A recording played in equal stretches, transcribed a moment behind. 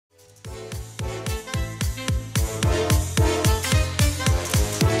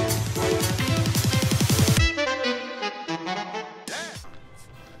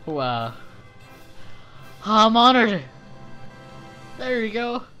I'm honored. There you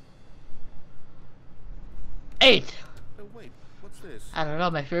go. 8. Oh wait, what's this? I don't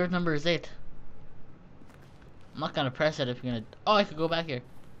know. My favorite number is 8. I'm not gonna press it if you're gonna. Oh, I could go back here.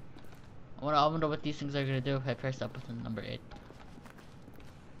 I wonder what these things are gonna do if I press that button. Number 8.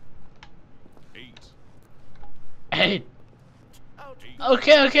 8.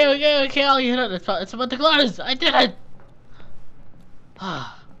 Okay. I'll hit it. It's about to close. I did it.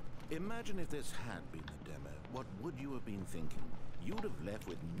 Imagine if this had been the demo. What would you have been thinking? You'd have left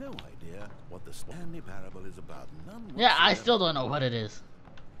with no idea what the Stanley Parable is about. None whatsoever. Yeah, I still don't know what it is.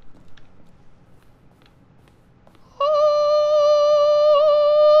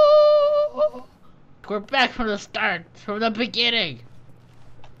 We're back from the start, from the beginning.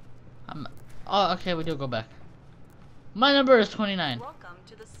 Oh, okay, we do go back. My number is 29. Welcome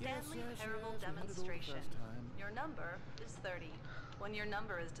to the Stanley Parable demonstration. Your number is 30. When your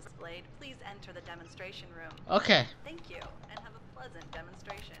number is displayed, please enter the demonstration room. Okay. Thank you, and have a pleasant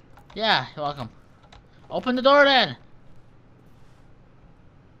demonstration. Yeah, you're welcome. Open the door then.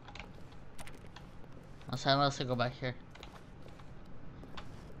 Let's go back here.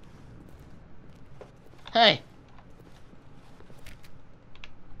 Hey!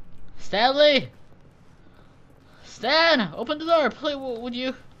 Stanley! Stan! Open the door! Please, would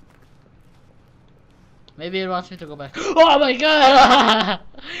you? Maybe it wants me to go back. Oh my god!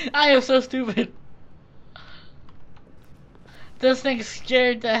 I am so stupid. This thing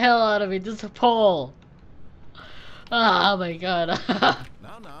scared the hell out of me. This is a pole. Oh my god. Now,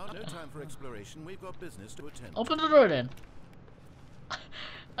 no time for exploration. We've got business to attend. Open the door then.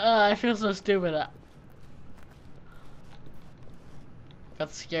 I feel so stupid.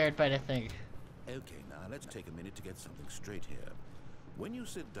 Got scared by the thing. Okay, now let's take a minute to get something straight here. When you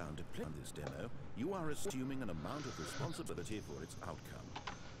sit down to play on this demo, you are assuming an amount of responsibility for its outcome.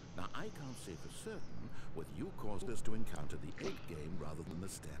 Now, I can't say for certain whether you caused us to encounter the 8 game rather than the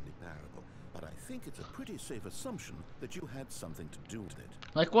Stanley Parable, but I think it's a pretty safe assumption that you had something to do with it.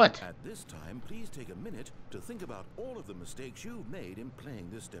 Like what? At this time, please take a minute to think about all of the mistakes you've made in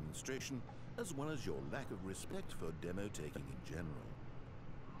playing this demonstration, as well as your lack of respect for demo taking in general.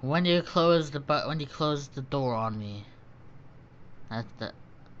 When you close the door on me.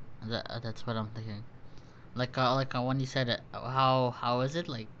 That's what I'm thinking. Like when you said it, how is it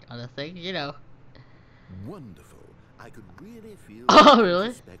like on the thing, you know? Wonderful. I could really feel Oh,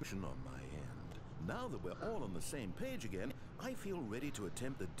 really? satisfaction on my end. Now that we're all on the same page again, I feel ready to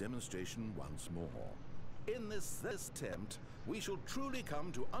attempt the demonstration once more. In this attempt, we shall truly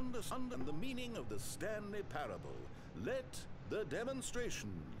come to understand the meaning of the Stanley Parable. Let the demonstration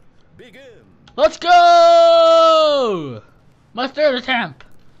begin. Let's go! My third attempt.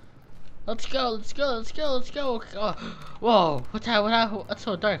 Let's go. Oh, whoa! What's that? That's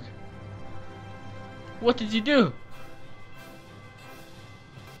so dark. What did you do?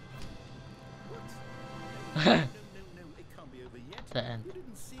 No, it can't be over yet. The end. You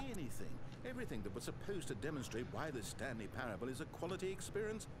didn't see anything. Everything that was supposed to demonstrate why the Stanley Parable is a quality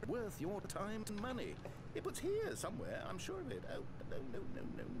experience worth your time and money. It was here somewhere, I'm sure of it. Oh,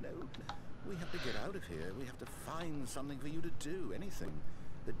 no. We have to get out of here. We have to find something for you to do, anything.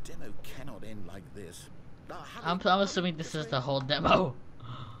 The demo cannot end like this. I'm assuming this is the whole demo.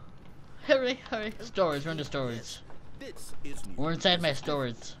 Hurry. Storage, we're in the storage. This is new. We're inside my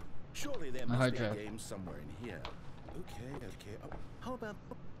storage. Surely there My must hard be a drive. game somewhere in here. Okay. Oh, how about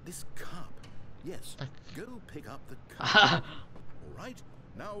this cup? Yes. Go pick up the cup. All right.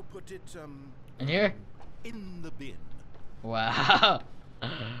 Now put it In here? in the bin. Wow.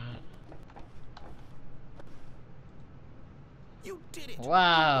 You did it.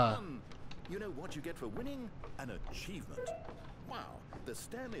 Wow. You won. You know what you get for winning? An achievement. Wow. The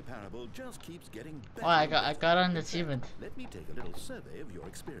Stanley Parable just keeps getting better. Wow, and I better. got an In fact, achievement. Let me take a little survey of your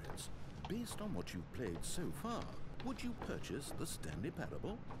experience. Based on what you've played so far, would you purchase the Stanley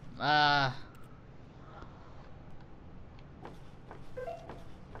Parable?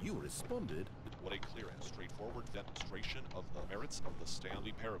 You responded. What a clear and straightforward demonstration of the merits of the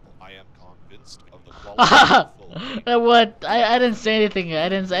Stanley Parable. I am convinced of the quality of What? I didn't say anything. I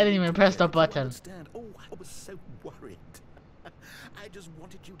didn't even press the button. Understand. Oh, I was so worried. I just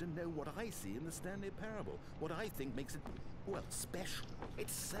wanted you to know what I see in the Stanley Parable. What I think makes it, well, special.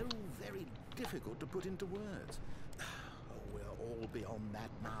 It's so very difficult to put into words. Oh, we're all beyond that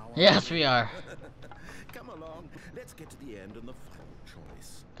now. Yes, we are. Come along. Let's get to the end and the final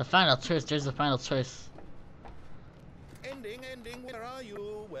choice. The final choice. There's the final choice. Ending. Where are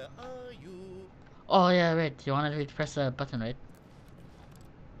you? Where are you? Oh yeah, wait. You wanted me to press the button, right?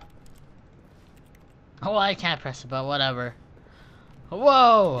 Oh, I can't press it, but whatever.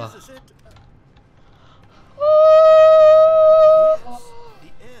 Whoa! This is it.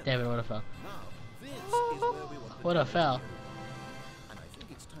 fell. Now, this is where we want the What a demo to fell. go. And I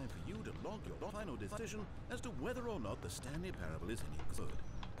think it's time for you to log your final decision as to whether or not the Stanley Parable is any good.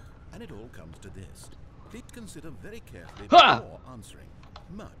 And it all comes to this. Please consider very carefully before answering.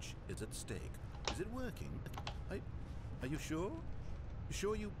 Much is at stake. Is it working? Are you sure? You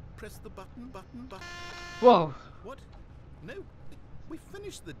sure you pressed the button? Whoa. What? No. We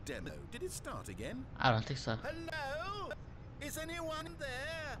finished the demo. Did it start again? I don't think so. Hello? Is anyone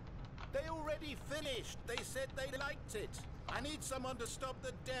there? They already finished. They said they liked it. I need someone to stop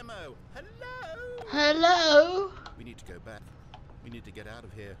the demo. Hello? Hello? We need to go back. We need to get out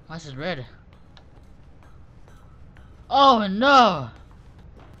of here. Why is it red? Oh no!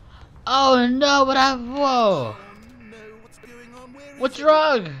 Oh no, what I whoa! Oh no, what's going on? Where is What's it?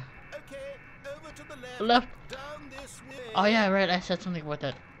 wrong? Okay, over to the left. Left. Down this way. Oh yeah, right, I said something about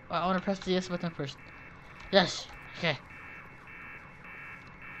that. Oh, I wanna press the yes button first. Yes, okay.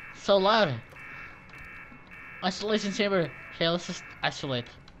 So loud. Isolation chamber. Okay, let's just isolate.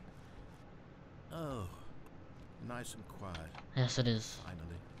 Oh, nice and quiet. Yes, it is. Finally.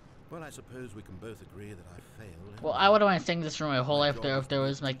 Well, I suppose we can both agree that I failed. Well, I wouldn't mind staying in this room my whole life there if there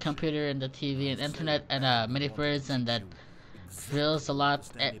was my computer and the TV and internet and mini fridge and that feels a lot.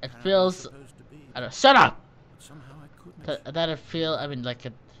 It feels. I don't. Shut up. Somehow I couldn't. That it feel. I mean, like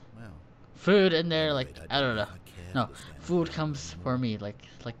a Well, food in there. Like I don't know. No, food comes for me. Like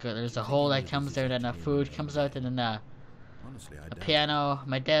there's a hole that comes there, then food comes out, and then honestly, I a doubt piano,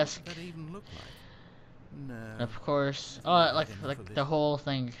 my desk, what that even looked like. No. and of course, oh, like the whole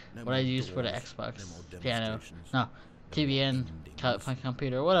thing. What I use for the Xbox, piano, no, TV and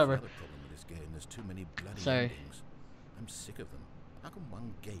computer, whatever. The other problem with this game, there's too many bloody Sorry. endings. I'm sick of them. How can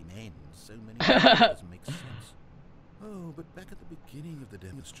one game end so many times? It doesn't make sense. Oh, but back at the beginning of the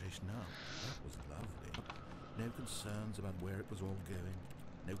demonstration, now that was lovely. No concerns about where it was all going.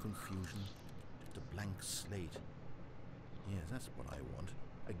 No confusion. Just a blank slate. Yes, that's what I want.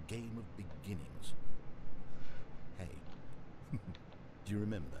 A game of beginnings. Hey, do you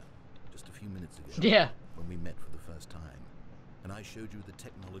remember? Just a few minutes ago. Yeah. When we met for the first time. And I showed you the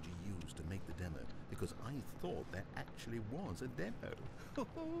technology used to make the demo. Because I thought there actually was a demo.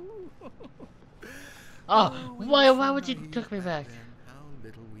 Oh, we why were so would you naive took me back? then. How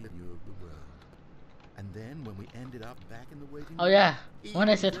little we knew of the world. And then when we ended up back in the waiting Oh room, yeah, when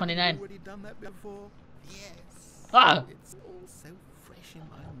I even said though 29. we'd already done that before. Yes. Ah. It's all so fresh in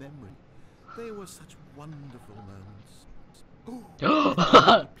my memory. They were such wonderful moments. We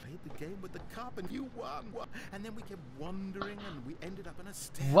played the game with the cup and you won. And then we kept wandering and we ended up in a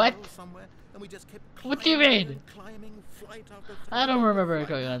stairwell What? somewhere and we just kept What do you climbing mean? and climbing flight after I flight don't after remember flight.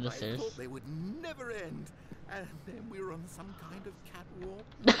 going on the I stairs. thought they would never end. And then we were on some kind of catwalk.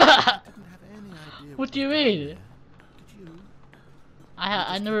 I didn't have any idea What do you was going mean? there. Did you? I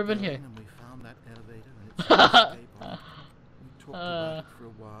just never kept been going here. And we found that elevator and it said escape on it. We talked about it for a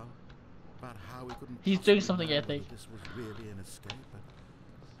while. About how we couldn't He's possibly doing something, I know think. whether this was really an escape,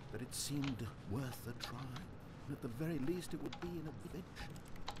 but it seemed worth a try. And at the very least, it would be an adventure.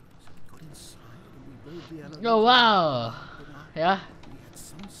 So we got inside and we rode the elevator. Oh wow. and up. Yeah. We had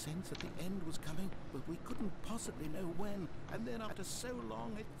some sense that the end was coming, but we couldn't possibly know when. And then after so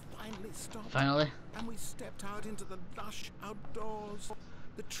long, it finally stopped. Finally. And we stepped out into the lush outdoors,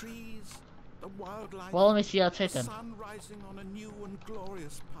 the trees, the wildlife, Well, let me see outside the then. sun rising on a new and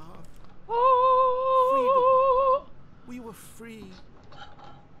glorious path. Oh. We were free.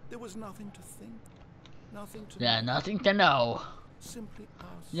 There was nothing to think, nothing to Yeah, know. nothing to know. Simply us.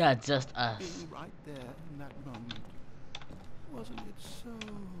 Yeah, just us. Being right there in that moment. Wasn't it so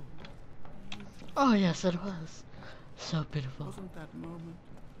beautiful? Oh yes, it was. So beautiful. Wasn't that moment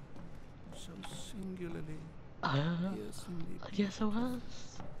so singularly, piercingly Yes, it was.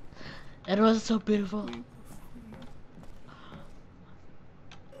 It was so beautiful. We were free.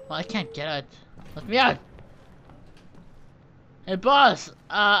 Well, I can't get out. Let me out. Hey, boss.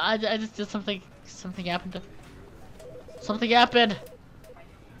 I just did something. Something happened. Something happened.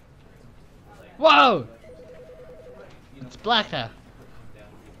 Whoa. It's black now.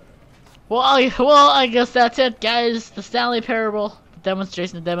 Well, I guess that's it, guys. The Stanley Parable, the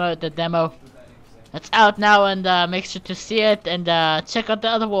demonstration, the demo. It's out now, and make sure to see it and check out the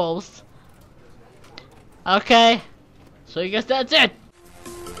other wolves. Okay. So I guess that's it.